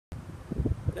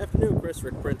Afternoon, Chris.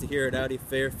 Rick Printer here at Audi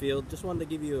Fairfield. Just wanted to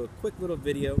give you a quick little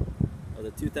video of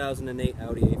the 2008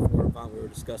 Audi A4 Avant we were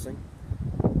discussing.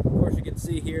 Of course, you can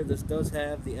see here this does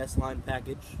have the S-Line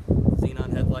package,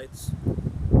 xenon headlights.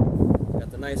 Got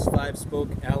the nice 5-spoke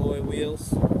alloy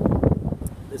wheels.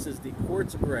 This is the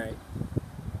quartz gray.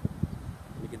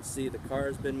 You can see the car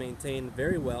has been maintained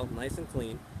very well, nice and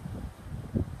clean.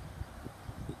 The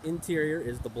interior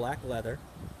is the black leather.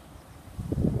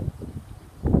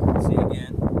 See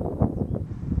again,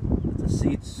 the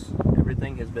seats,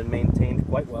 everything has been maintained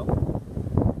quite well.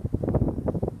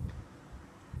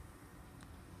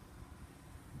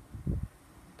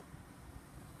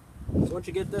 So once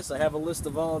you get this, I have a list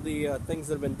of all the things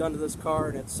that have been done to this car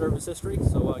and its service history.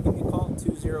 So give me a call,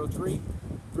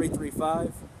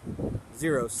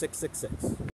 203-335-0666.